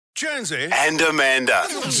Jonesy and Amanda.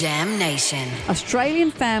 Jam Nation.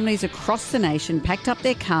 Australian families across the nation packed up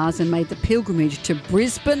their cars and made the pilgrimage to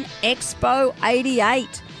Brisbane Expo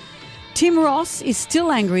 88. Tim Ross is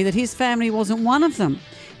still angry that his family wasn't one of them.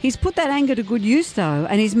 He's put that anger to good use, though,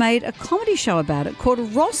 and he's made a comedy show about it called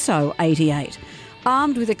ROSSO 88.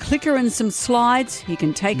 Armed with a clicker and some slides, he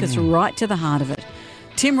can take us right to the heart of it.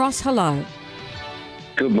 Tim Ross, hello.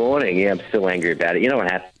 Good morning. Yeah, I'm still angry about it. You know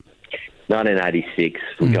what happened? 1986,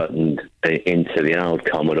 we got into the old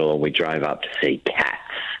Commodore and we drove up to see Cats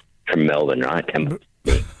from Melbourne, right? And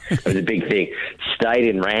it was a big thing. Stayed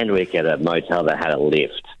in Randwick at a motel that had a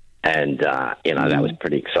lift. And, that was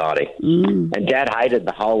pretty exciting. And Dad hated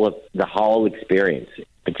the whole experience,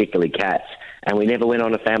 particularly Cats. And we never went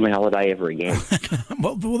on a family holiday ever again.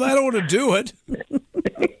 well, that ought to do it.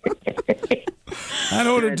 That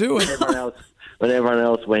ought to do it. When everyone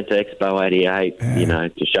else went to Expo 88,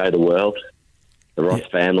 to show the world, the Ross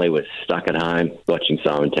family was stuck at home watching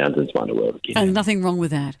Simon Townsend's Wonder World again. And nothing wrong with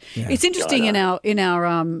that. Yeah. It's interesting in our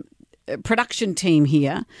production team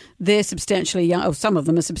here, they're substantially young, or some of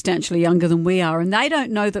them are substantially younger than we are, and they don't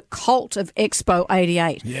know the cult of Expo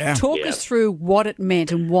 88. Yeah. Talk us through what it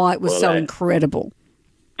meant and why it was so incredible.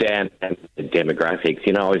 Down and the demographics.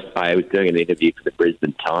 I was doing an interview for the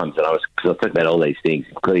Brisbane Times, and I was talking about all these things,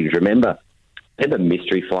 including, remember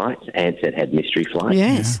mystery flights? Ansett had mystery flights.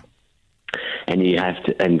 Yes. And you have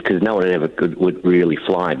to, and because no one would really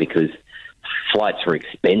fly because flights were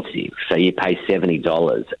expensive. So you pay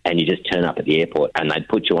 $70 and you just turn up at the airport and they'd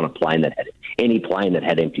put you on a plane that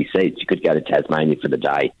had empty seats. You could go to Tasmania for the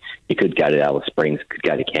day. You could go to Alice Springs, could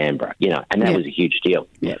go to Canberra, and that was a huge deal.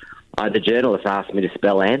 Yeah. The journalist asked me to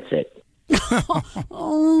spell Ansett.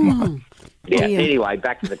 Yeah. Anyway,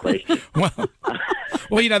 back to the question.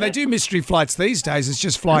 Well, they do mystery flights these days. It's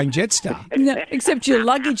just flying Jetstar. No, except your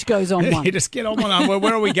luggage goes on one. You just get on one. Well,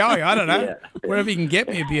 where are we going? I don't know. Yeah. Wherever you can get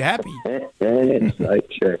me, I'd be happy. That's so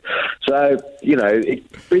true. So,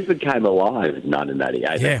 Brisbane came alive in 1988.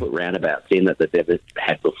 Yeah. They put roundabouts in that they'd never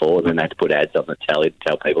had before, and then they had to put ads on the telly to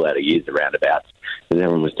tell people how to use the roundabouts because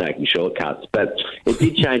everyone was taking shortcuts. But it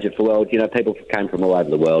did change it for the world. People came from all over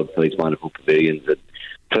the world for these wonderful pavilions. And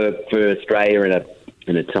for Australia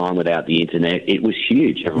in a time without the internet, it was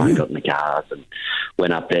huge. Everyone got in the cars and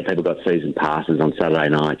went up there. People got season passes on Saturday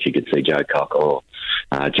nights. You could see Joe Cocker,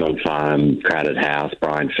 John Farnham, Crowded House,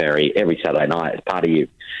 Brian Ferry every Saturday night. As part of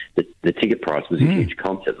the ticket price was a huge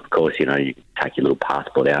concert. Of course, you could take your little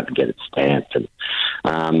passport out and get it stamped. And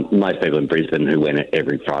most people in Brisbane who went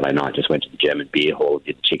every Friday night just went to the German beer hall,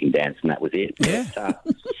 did the chicken dance, and that was it. Yeah. But,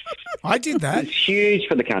 I did that. It's huge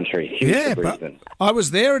for the country. Huge for Brisbane. But I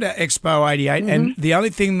was there at Expo 88, and the only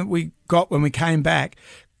thing that we got when we came back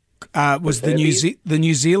was the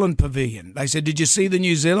New Zealand pavilion. They said, "Did you see the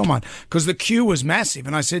New Zealand one?" Because the queue was massive.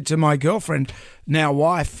 And I said to my girlfriend, now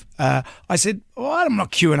wife, I said, I'm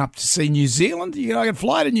not queuing up to see New Zealand. I can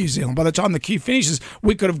fly to New Zealand. By the time the queue finishes,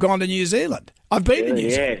 we could have gone to New Zealand. I've been to New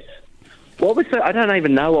Zealand. What was I don't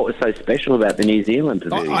even know what was so special about the New Zealand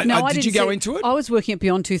pavilion. Did you go into it? I was working at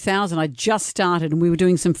Beyond 2000. I just started and we were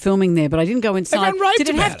doing some filming there, but I didn't go inside. Did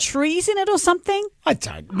it have trees in it or something? I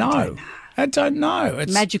don't know.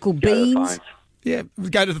 It's magical beans. Yeah,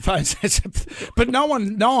 go to the phones. But no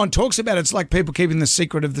one talks about it. It's like people keeping the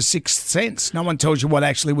secret of the sixth sense. No one tells you what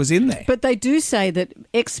actually was in there. But they do say that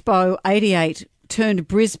Expo 88 turned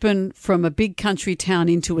Brisbane from a big country town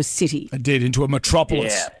into a city. It did, into a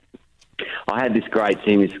metropolis. Yeah. I had this great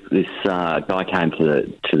thing. This guy came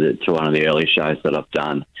to one of the early shows that I've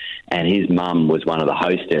done, and his mum was one of the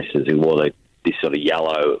hostesses who wore this sort of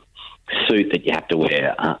yellow suit that you have to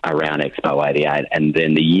wear around Expo 88. And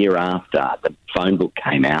then the year after, the phone book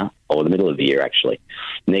came out, or the middle of the year actually.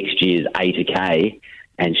 Next year's A to K,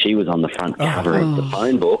 and she was on the front cover of the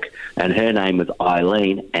phone book, and her name was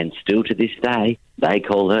Eileen, and still to this day they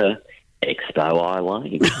call her Expo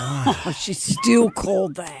Eileen. Oh, she's still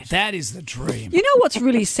called that. That is the dream. You know what's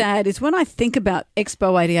really sad is when I think about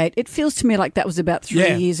Expo 88, it feels to me like that was about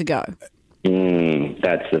 3 years ago.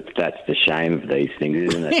 That's the shame of these things,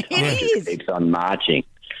 isn't it? It is. It keeps on marching.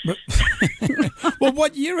 Well,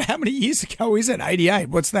 how many years ago is it? 88.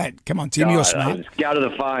 What's that? Come on, Tim, you're smart. Go to the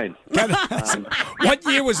phone. What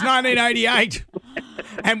year was 1988?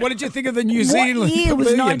 And what did you think of the New Zealand What year was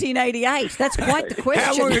pavilion? 1988? That's quite the question.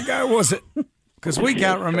 How long ago was it? Because we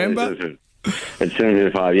can't remember. It's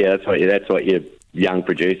 75. Yeah, that's what your young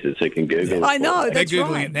producers who can Google it. I know. They're That's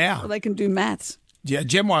Googling right. it now. Well, they can do maths. Yeah,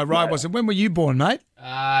 Gemway Rye wasn't. When were you born, mate?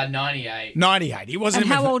 98. 98. He wasn't.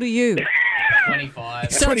 And how old are you?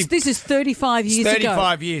 25. So this is 35 years ago.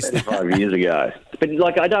 35 years. 5 years ago. But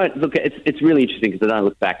like, I don't look at it's really interesting because I don't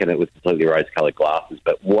look back at it with completely rose-coloured glasses.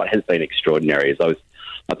 But what has been extraordinary is I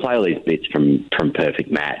play all these bits from Perfect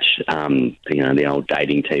Match, the old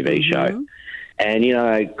dating TV show,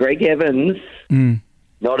 and Greg Evans,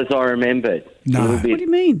 not as I remembered. No. What do you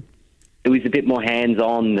mean? It was a bit more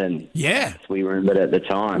hands-on than we remembered at the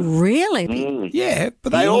time. Really? Yeah,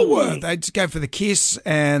 but they all were. They just go for the kiss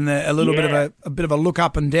and a little bit of a look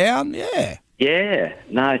up and down. Yeah. Yeah.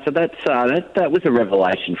 No, so that was a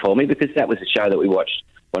revelation for me because that was a show that we watched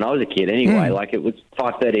when I was a kid anyway. Like it was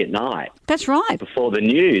 5:30 at night. That's right. Before the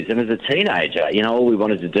news. And as a teenager, all we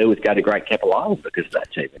wanted to do was go to Great Keppel Island because of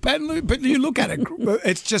that TV. But you look at it,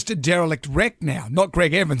 it's just a derelict wreck now. Not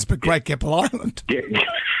Greg Evans, but Great Keppel Island.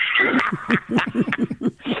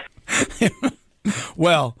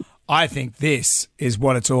 Well, I think this is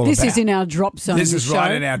what it's all about. This is in our drop zone. This is right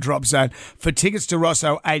show. in our drop zone. For tickets to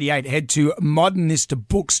Rosso 88, head to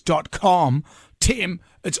modernistabooks.com. Tim,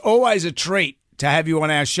 it's always a treat to have you on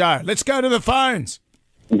our show. Let's go to the phones.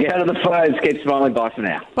 Get out of the phones. Keep smiling. Bye for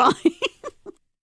now. Bye.